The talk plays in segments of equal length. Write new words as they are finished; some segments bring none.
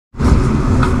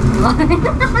Ay,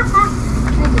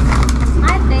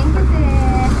 thank you, te.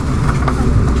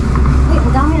 Uy,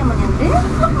 ang dami naman yan, te.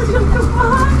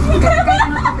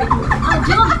 Oh,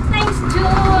 Job! Thanks,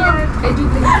 Job! Kay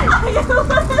Job lang.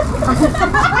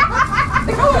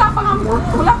 Teka, wala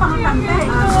pang kante.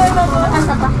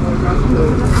 Kanta pa.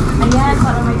 Ayan,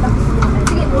 para may tapos mo.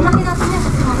 Sige, unahin natin yan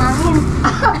kasi mahangin.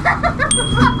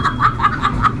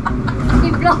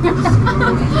 I-vlog na tayo.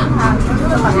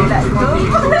 Sa kanila ito.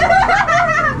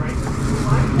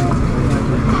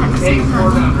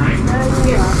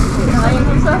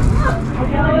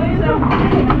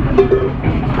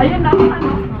 Ayun na, ano?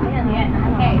 Ayan.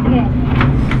 Okay, sige.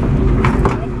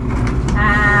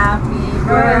 Happy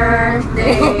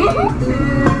birthday to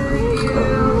you.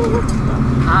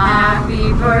 Happy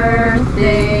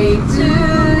birthday to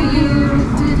you.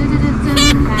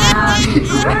 Happy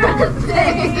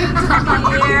birthday,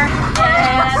 dear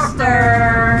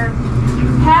Esther.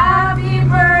 Happy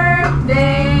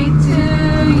birthday to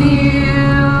you.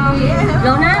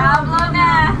 Blow na? Blow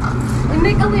na. Uy,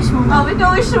 make a wish mo. Oh, make a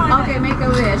wish mo. Okay, make a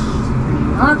wish.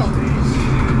 Okay.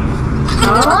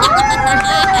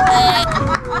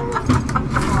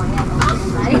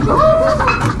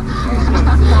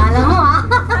 Kala mo ah.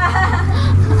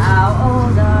 How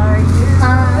old are you?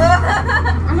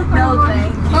 Ano pa No, naman?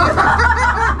 thank you.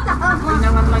 Hindi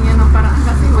naman lang yan ang paraan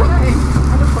kasi wala eh.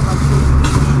 Ano pa ba?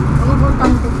 Ang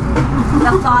importante.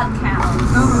 The thought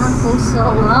counts. Ang puso.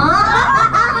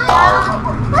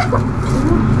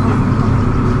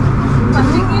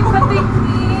 Patingin,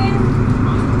 patingin.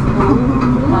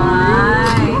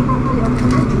 My.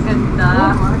 Ganda.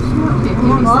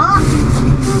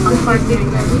 Ang partner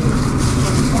na rin.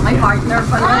 May partner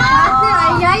pala.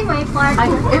 Ay, may partner. Ay,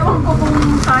 ewan ko kung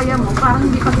kaya mo. Parang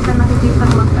hindi pa kita nakikita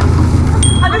mag-ano.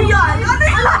 Ano yan? Ano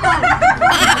yan?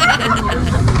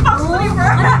 Fox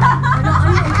River.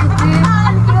 Wala,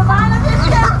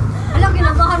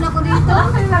 ginabahan ako dito.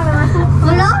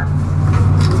 Wala?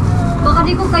 Baka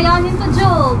di ko kayanin to,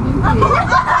 Job.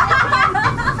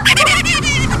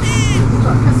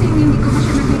 Kasi hindi ko pa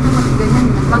siya nakita mag-ganyan.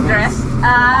 Mag-dress?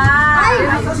 Ay!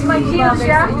 Tapos may heel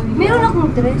siya. Meron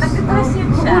akong dress. Nag-dress yun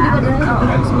siya. Oo, di ba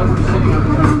dress?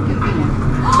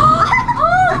 Oo.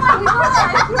 Oh my God!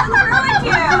 Really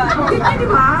cute! Di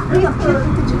ba? Ay, ang cute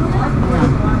ito, Job.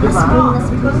 Diba?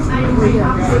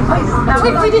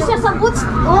 Ay, pwede siya sa boots.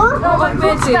 Oh?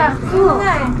 Pwede. Oo.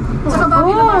 Saka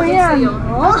bagay na bagay sa'yo.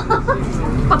 Oh.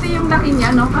 Pati yung laki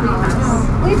niya, no? Parehas.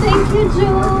 Uy, thank you,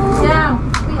 Job. Yeah.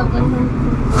 Uy, ang ganda.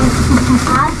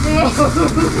 Ate.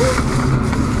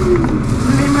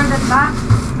 Remember that back?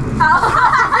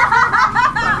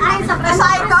 Ay, sa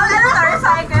Recycle? Ano na?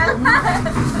 Recycle?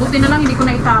 Buti na lang hindi ko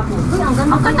na itapo. Uy, ang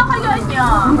ganda. Ang ganda kaya niya.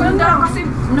 Ang ganda kasi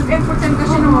nag-effort din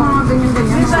kasi ng mga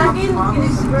ganyan-ganyan. Sa akin,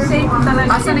 safe talaga.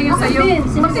 Asa na yun sa'yo?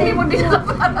 Ba't hindi mo din alam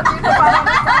para dito para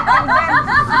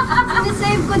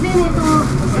Sinisave ko din ito.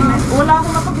 wala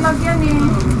akong napaglagyan eh.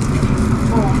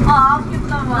 Oh, cute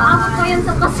naman. Ako pa yan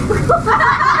sa kaso ko.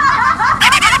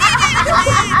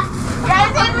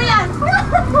 Gaitin mo yan!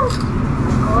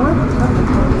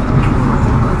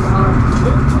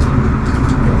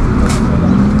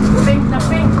 Pink na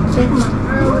pink. Check mo.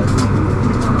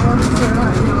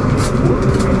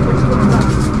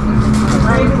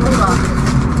 Ay, ito ba?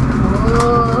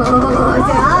 Oh,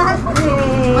 si Ate.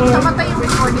 Magsamatay yung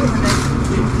recording mo din.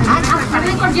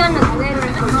 Nag-record yan.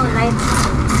 Nag-live.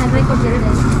 Nag-record yan.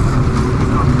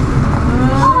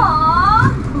 Aww!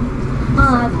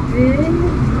 Ate.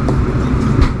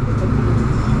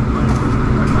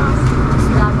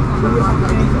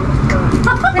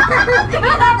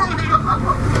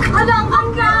 Ano ang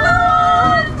ganda?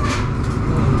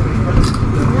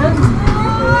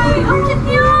 Ay, ang cute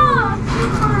niya!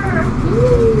 Super!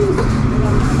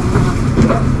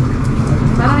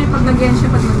 Parang may paglagyan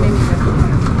siya pag mag-makeup.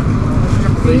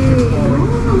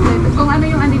 Kung ano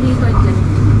yung ano dito, dyan.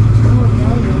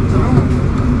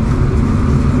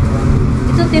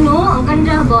 Ito, Tino, ang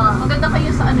ganda ba? Maganda kayo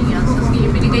sa ano yan, sa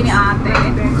yung binigay ni ate.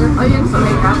 O yun sa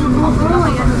makeup. Maganda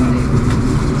kayo nun eh.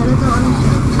 Talaga ano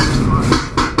siya?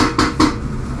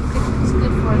 It's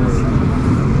good for us.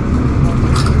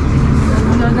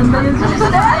 Maganda yun sa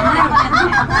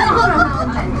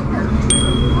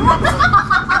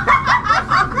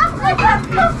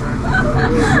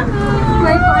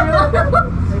May paano?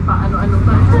 May paano-ano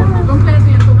pa. Kompleto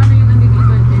yan kung ano yung nandito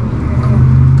dyan.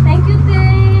 Thank you, Te.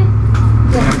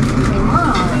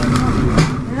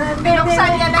 Binuksan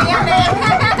niya na yan eh.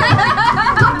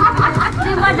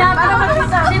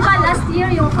 Diba last year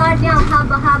yung card niya ang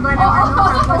haba-haba ng ano,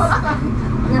 tapos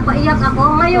napaiyak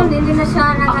ako. Ngayon, hindi na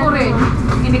siya nag Ako rin.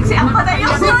 Iniksi ako na yung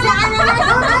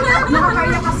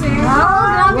Nakakaya kasi. Oo,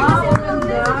 grabe kasi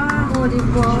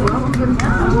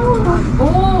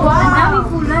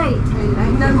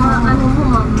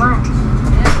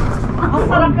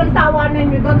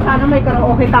doon, sana may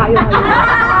karaoke tayo ngayon.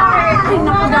 Ay,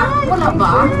 naku na. Wala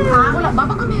ba? Wala ba?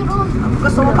 Baka meron.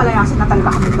 Gusto mo palayasin na talaga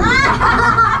kami doon.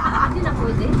 Hindi na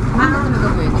pwede. Ano talaga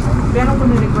pwede? Pero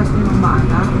kung ni-request niyo ng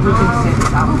maana, we can set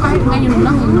it up. Ako kahit ngayon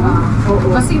lang,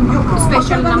 kasi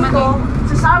special naman eh.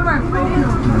 Sa summer, pwede no?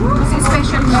 Kasi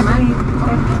special naman.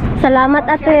 Salamat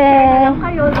ate.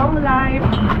 Kayo, long life.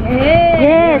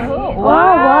 Yes. Oh,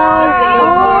 wow.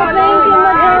 Oh, thank you,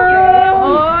 madam.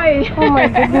 Oy! Oh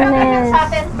my goodness. Sa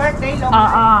atin, birthday, long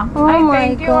Oh Ay, my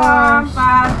thank you, gosh.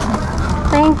 Pat.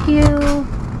 Thank you.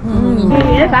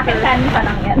 Sa akin, kanin pa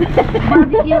lang yan.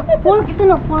 Barbecue. Pork, ito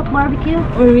na, pork barbecue.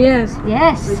 Oh, yes.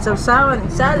 Yes. With some salad.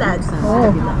 Oh.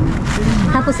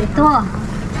 Tapos ito,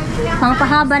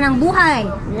 pangpahaba ng buhay.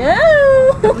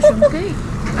 Yeah! Tapos yung cake.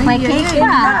 May cake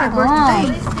pa. Oh.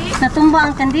 Natumba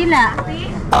ang kandila.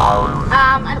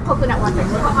 Coconut water.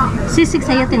 Sisig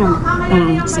sa'yo, tinong.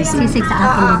 Sisig sa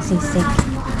akin yung sisig.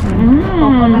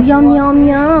 Mm. Yum, yum,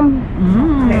 yum.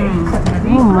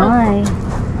 Oh my.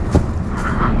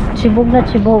 Chibog na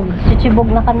chibog. Chichibog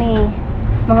na kami.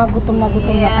 Mga gutom na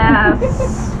gutom na kami.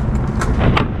 Yes.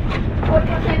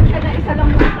 Pasensya na isa lang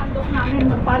yung sandok namin.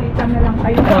 Magpalitan na lang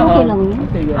kayo. Okay lang yun.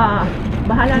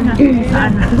 Bahala na kung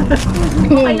saan.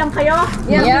 Okay lang kayo?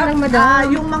 Yeah, okay lang,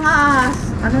 madam. Yung mga,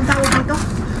 anong tawag dito?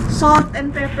 Salt and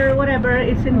pepper, whatever,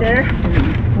 is in there.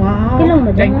 Wow. Okay lang,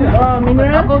 madam.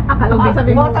 Mineral? Akala ko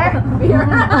sabihin mo. Water? Beer?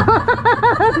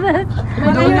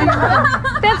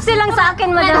 Pepsi lang sa akin,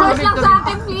 madam. Horse lang sa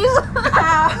akin, please.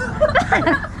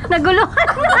 Naguluhan.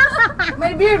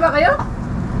 May beer ba kayo?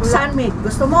 Sunmade.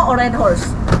 Gusto mo o Red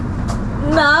Horse?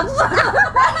 Nuts.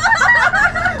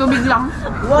 Tubig lang.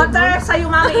 Water, sa'yo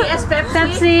Mami ES Pepsi.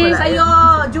 Pepsi. Sa'yo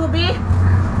Juby.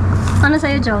 Ano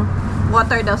sa'yo, Joe?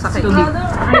 Water daw sa kayo. Water.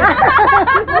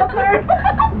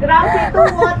 Grabe,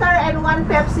 2 water and 1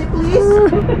 Pepsi, please.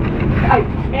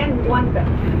 And 1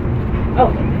 Pepsi.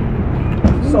 Okay.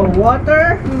 So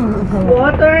water,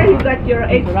 you got your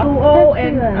H2O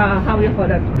and how you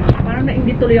call that? Parang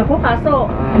nainggit tuloy ako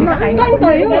kaso nakain ako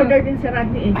tayo. Order din si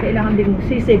Rodney eh. Kailangan din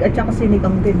sisig at saka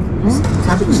sinigang din.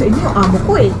 Sabi ko sa inyo, amo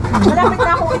ko eh. Malamit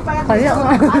na akong ipayag. Kaya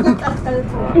nga. Anong tal-tal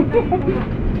ko?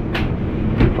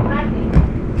 Rodney.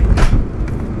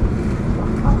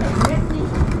 Okay, let me.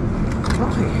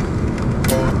 Okay.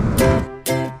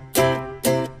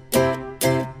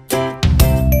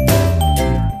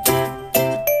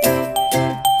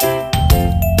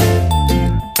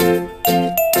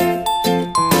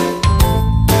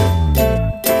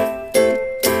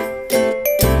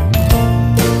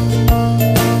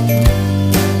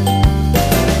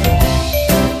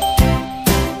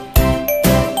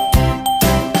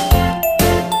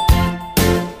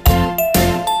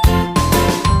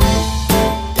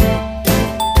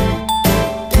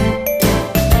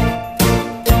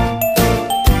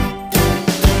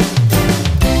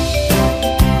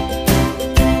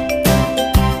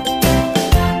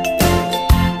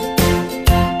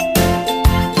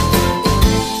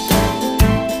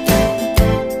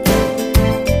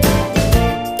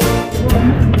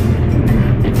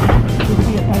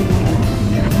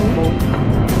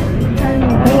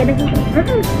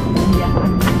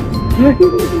 Hindi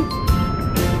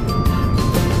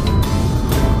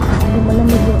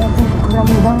malamig yung aking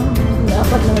ramdam.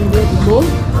 Dapat naman dito.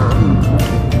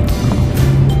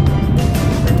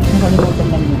 Nakalimutan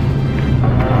lang yun.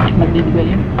 Magbibigay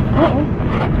yun? Oo.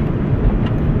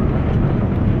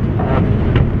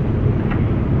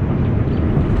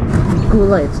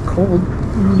 Gula, it's cold.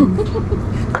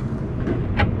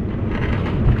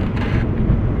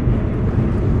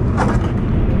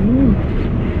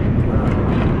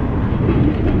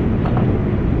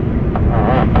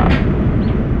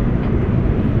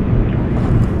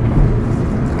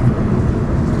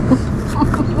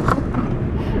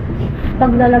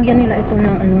 Pag lalagyan nila ito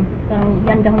ng ano,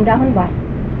 yan dahon-dahon ba?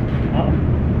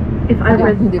 If I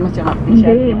were, Hindi masama.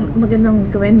 hindi,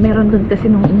 magandang gawin. Meron doon kasi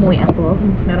nung umuwi ako,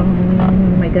 merong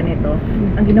may ganito.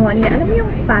 Ang ginawa nila, alam mo yung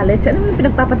pallets, alam mo yung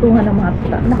pinagpapatungan ng mga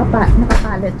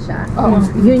nakapalet siya.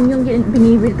 Yun yung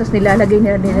binibili, tapos nilalagay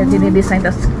nila, dinidesign,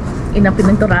 tapos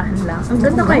pininturahan lang. Ang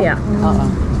ganda kaya. Oo.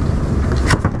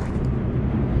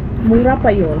 Mura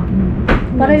pa yun.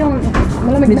 Para yung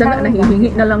malamig Minsan na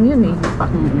nahihingi na lang yun eh.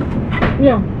 Mm.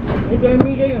 Yeah, ito yung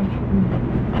media yun.